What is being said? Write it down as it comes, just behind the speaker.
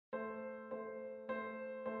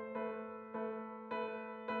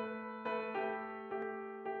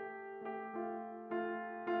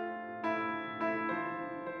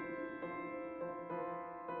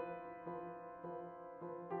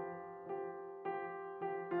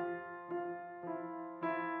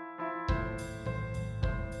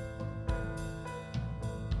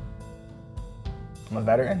I'm a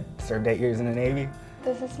veteran, served 8 years in the Navy.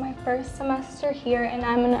 This is my first semester here and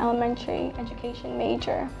I'm an elementary education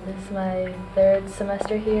major. This is my third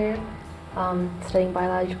semester here, studying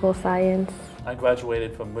biological science. I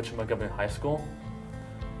graduated from Montgomery High School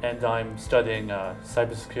and I'm studying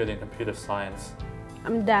cybersecurity and computer science.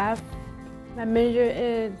 I'm Daph. My major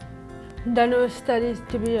is general studies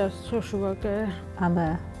to be a social worker. I'm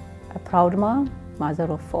a proud mom, mother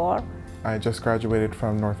of 4. I just graduated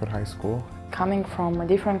from Northwood High School. Coming from a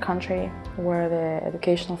different country where the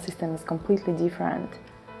educational system is completely different,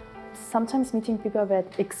 sometimes meeting people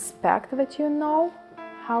that expect that you know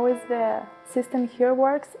how is the system here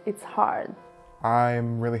works, it's hard.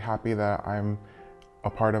 I'm really happy that I'm a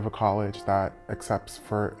part of a college that accepts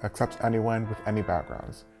anyone with any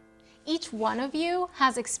backgrounds. Each one of you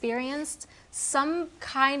has experienced some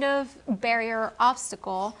kind of barrier or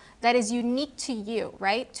obstacle that is unique to you,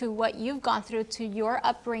 right? To what you've gone through, to your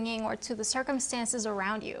upbringing, or to the circumstances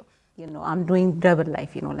around you. You know, I'm doing double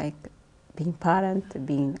life, you know, like being parent,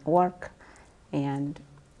 being work, and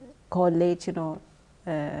college, you know.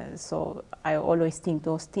 So I always think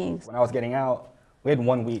those things. When I was getting out, we had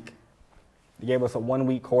 1 week. They gave us a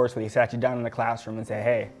 1-week course where they sat you down in the classroom and said,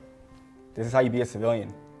 hey, this is how you be a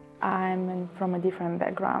civilian. I'm from a different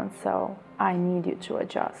background, so I need you to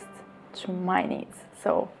adjust to my needs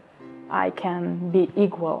so I can be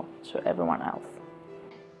equal to everyone else.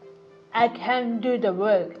 I can do the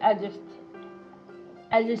work, I just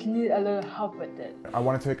need a little help with it. I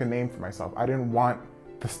wanted to make a name for myself. I didn't want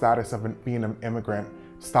the status of being an immigrant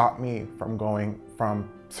stop me from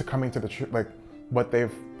succumbing to what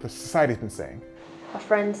the society's been saying. A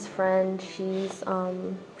friend's friend, she's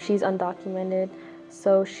undocumented,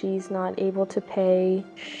 so she's not able to pay.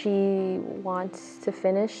 She wants to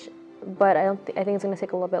finish, but I think it's going to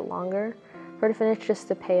take a little bit longer for her to finish just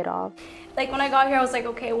to pay it off. Like when I got here, I was like,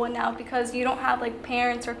 okay, what now? Because you don't have like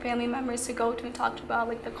parents or family members to go to and talk to about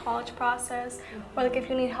like the college process, or like if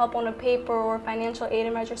you need help on a paper or financial aid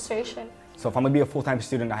and registration. So if I'm gonna be a full-time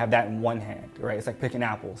student, I have that in one hand, right? It's like picking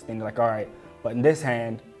apples. Then you're like, all right, but in this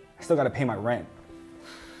hand, I still gotta pay my rent.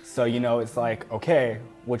 So, you know, it's like, okay,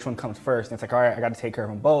 which one comes first? And it's like, all right, I gotta take care of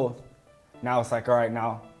them both. Now it's like, all right,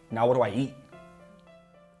 now what do I eat?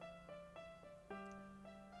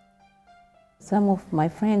 Some of my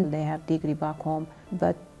friends, they have degree back home,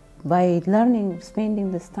 but by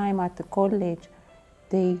spending this time at the college,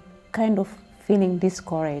 they kind of feeling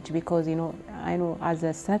discouraged because, you know, I know as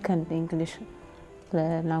a second English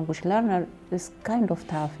language learner, it's kind of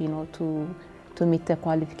tough, you know, to meet the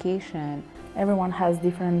qualification. Everyone has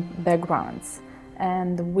different backgrounds,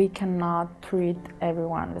 and we cannot treat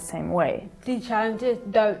everyone the same way. These challenges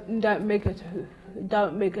don't make us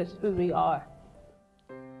who we are.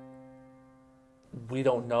 We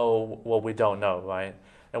don't know what we don't know, right?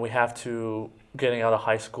 And we have to, getting out of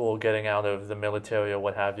high school, getting out of the military or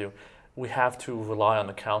what have you, we have to rely on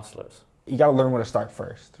the counselors. You gotta learn where to start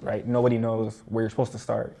first, right? Nobody knows where you're supposed to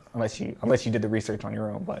start unless you did the research on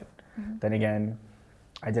your own. But then again,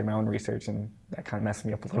 I did my own research and that kind of messed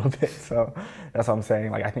me up a little bit. So that's what I'm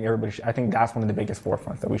saying. Like I think that's one of the biggest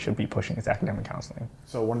forefronts that we should be pushing is academic counseling.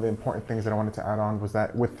 So one of the important things that I wanted to add on was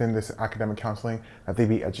that within this academic counseling, that they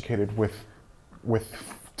be educated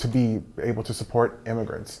to be able to support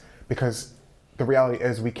immigrants, because the reality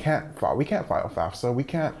is we can't file FAFSA, we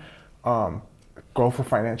can't go for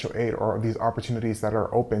financial aid or these opportunities that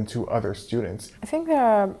are open to other students. I think there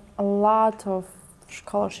are a lot of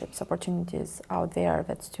scholarships opportunities out there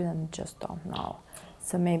that students just don't know.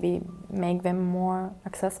 So maybe make them more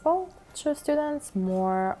accessible to students,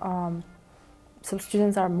 so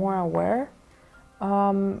students are more aware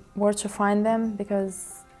where to find them,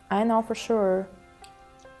 because I know for sure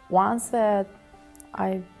once that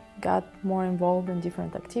I got more involved in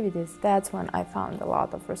different activities, that's when I found a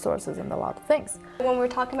lot of resources and a lot of things. When we're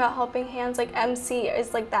talking about helping hands, like MC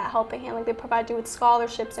is like that helping hand. Like they provide you with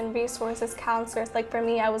scholarships and resources, counselors. Like for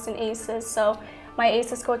me, I was in ACES, so my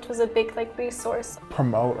ACES coach was a big like resource.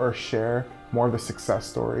 Promote or share more of the success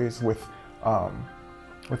stories with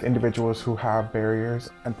individuals who have barriers,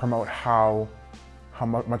 and promote how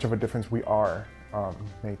much of a difference we are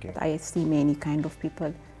making. I see many kind of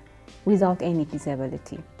people without any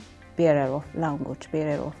disability, barrier of language,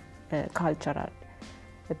 barrier of cultural,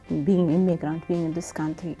 being immigrant, being in this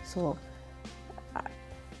country. So I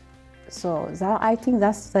think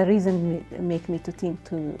that's the reason make me to think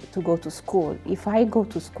to go to school. If I go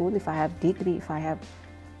to school, if I have degree, if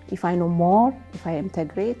I know more, if I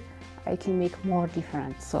integrate, I can make more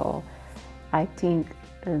difference. So I think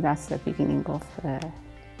that's the beginning of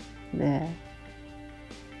the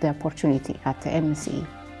opportunity at the MC.